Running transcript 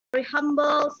very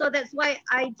humble. So that's why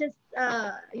I just,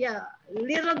 yeah,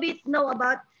 little bit know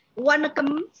about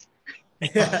Wanakam.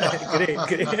 Great,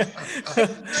 great.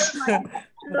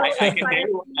 I can tell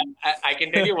you, I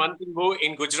can tell you one thing, Boo.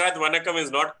 In Gujarat, Wanakam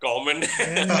is not common. What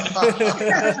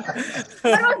was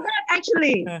that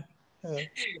actually?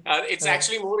 It's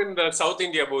actually more in the South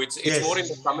India, Boo. It's more in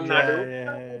the Tamil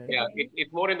Nadu. Yeah,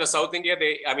 it's more in the South India.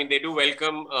 I mean, they do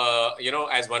welcome,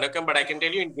 as Wanakam. But I can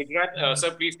tell you in Gujarat, sir,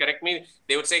 please correct me.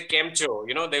 They would say Kemcho.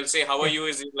 They'll say, how are you?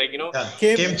 Is it like,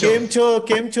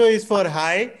 Kemcho is for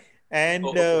hi. And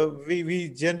we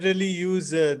generally use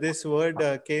this word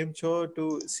Kemcho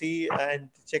to see and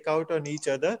check out on each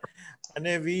other. And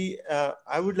I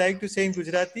would like to say in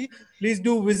Gujarati, please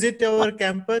do visit our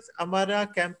campus. Amara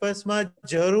campus ma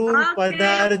jarur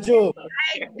padarjo.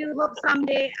 I do hope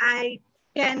someday I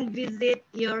can visit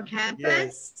your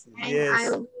campus I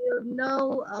will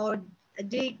know or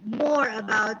dig more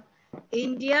about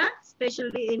India,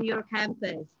 especially in your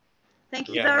campus. Thank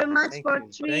you very much for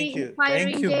three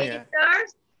inspiring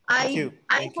daters. I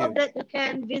hope that you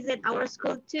can visit our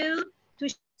school too to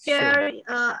share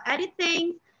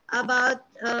anything about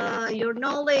your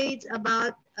knowledge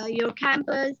about your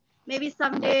campus. Maybe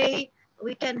someday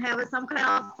we can have some kind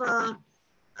of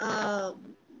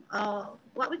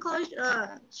what we call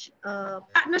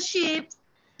partnerships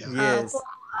for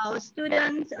our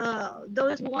students,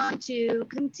 those who want to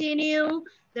continue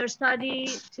their study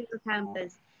to the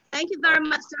campus. Thank you very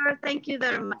much, sir. Thank you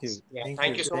very much.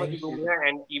 Thank you so much, Ibu Mia.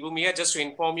 And Ibu Mia, just to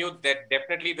inform you that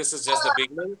definitely this is just the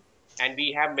beginning. And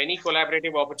we have many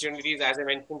collaborative opportunities, as I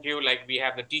mentioned to you, like we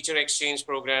have the teacher exchange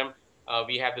program,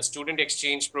 we have the student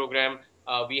exchange program,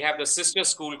 we have the sister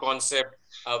school concept,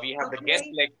 we have the guest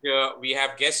lecture, we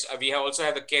have also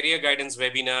have the career guidance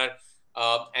webinar,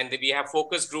 and we have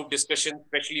focus group discussion,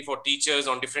 especially for teachers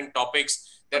on different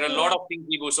topics. There are a lot of things,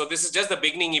 Ibu. So this is just the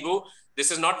beginning, Ibu.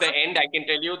 This is not the end, I can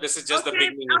tell you. This is just the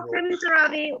beginning. Okay, Mr.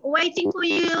 Ravi, waiting for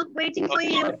you. And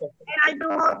I do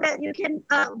hope that you can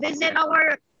visit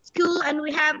our school and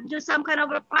we have do some kind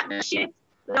of a partnership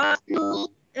with our school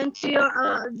and to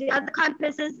the other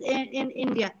campuses in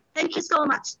India. Thank you so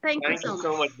much. Thank you so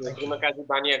much. Terima kasih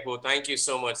banyak, Bu. Thank you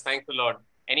so much. Thanks a lot.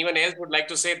 Anyone else would like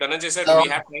to say? Dhananjay sir, do we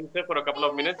have time, sir, for a couple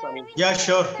of minutes? Yeah,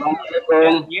 sure.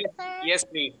 Yes,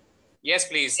 please. Yes,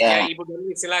 please. Yeah, Ibu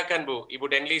Denli, silakan, Bu. Ibu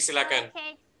Denli, silakan.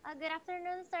 Okay. Good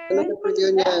afternoon, sir.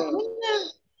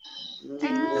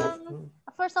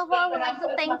 First of all, I would like to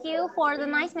thank you for the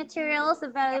nice materials, the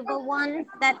valuable ones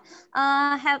that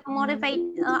have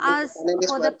motivated us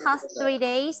for the past 3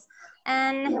 days.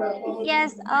 And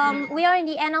yes, we are in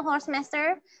the end of our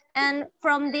semester. And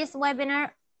from this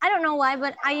webinar, I don't know why,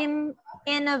 but I am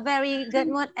in a very good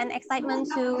mood and excitement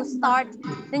to start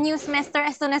the new semester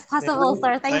as soon as possible,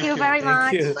 sir. Thank you very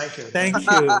much. Thank you. Thank you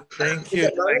so much.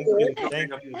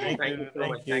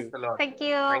 Thanks a lot. Thank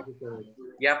you.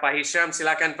 Yeah, Pak Hisham,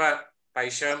 silakan Pak. Pak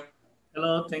Hisham.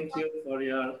 Hello, thank you for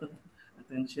your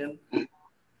attention.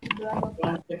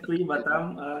 From Tekli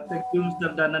Batam, thank you,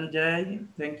 Mr. Dhananjay.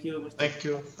 Thank you, Mr.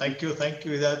 Thank you,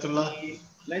 Hidayatullah.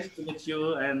 Nice to meet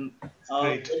you. And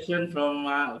question from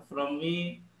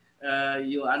me,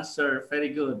 you answer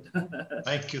very good.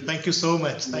 Thank you so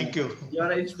much. Thank you. You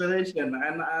are inspiration,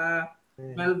 and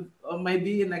well,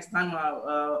 maybe next time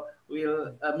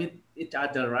we'll meet each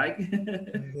other, right? Thank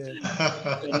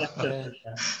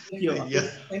you.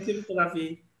 Thank you, Mr.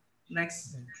 Rafi.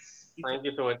 Next. Thank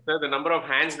you so much, sir. The number of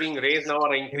hands being raised now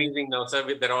are increasing now, sir.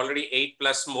 There are already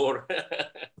 8+ more.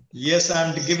 Yes,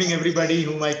 I'm giving everybody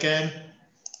whom I can.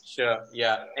 Sure.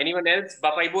 Yeah. Anyone else?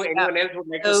 Bapak Ibu, anyone else would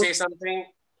like to say something?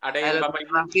 Ada yang Bapak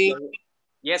Ibu?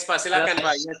 Yes, Pak. Silakan,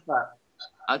 Pak. Yes, Pak.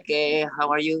 Okay. How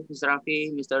are you, Mr.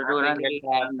 Rafi, Mr. Durani?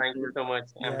 Thank you so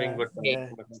much. I'm doing good.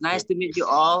 Nice to meet you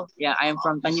all. Yeah, I am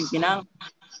from Tanjung Pinang.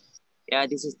 Yeah,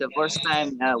 this is the first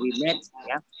time we met.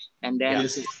 Yeah, and then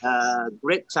this is a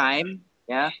great time.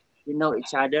 Yeah, to know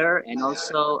each other and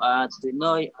also to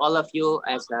know all of you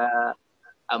as a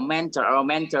mentor or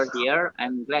mentor here.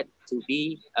 I'm glad to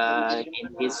be in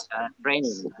this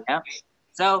training. Yeah.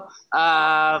 So,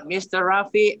 Mr.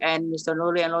 Rafi and Mr.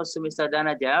 Nuri and also Mr.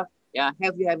 Dhananjay, yeah,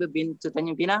 have you ever been to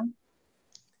Tanjung Pinang?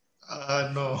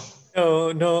 No.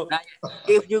 No.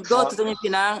 If you go to Tanjung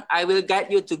Pinang, I will guide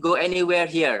you to go anywhere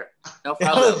here. No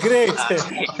problem. Oh, great.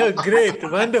 Great.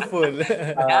 Wonderful.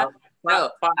 I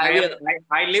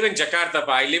live in Jakarta,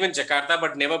 I live in Jakarta,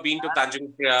 but never been to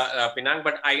Tanjung Pinang.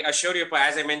 But I assure you,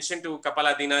 as I mentioned to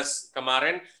Kapala Dinas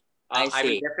Kamaran,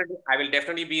 I will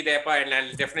definitely be there, and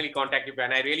I'll definitely contact you.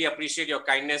 And I really appreciate your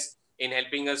kindness in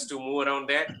helping us to move around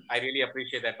there. I really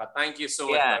appreciate that. But thank you so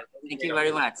much. Thank you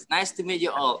very much. Nice to meet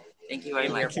you all. Thank you very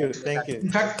much. Thank you.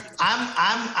 In fact,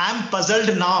 I'm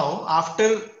puzzled now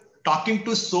after talking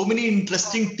to so many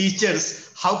interesting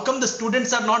teachers. How come the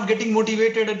students are not getting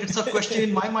motivated? And it's a question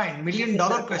in my mind, $1 million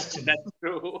question. That's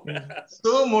true.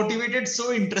 So motivated,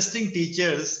 so interesting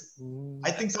teachers.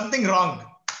 I think something wrong.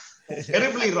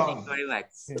 Terribly wrong. Thank you very much.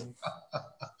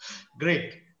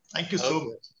 Great. Thank you so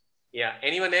much. Yeah.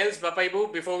 Anyone else, Bapak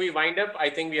Ibu, before we wind up? I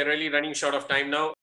think we are really running short of time now.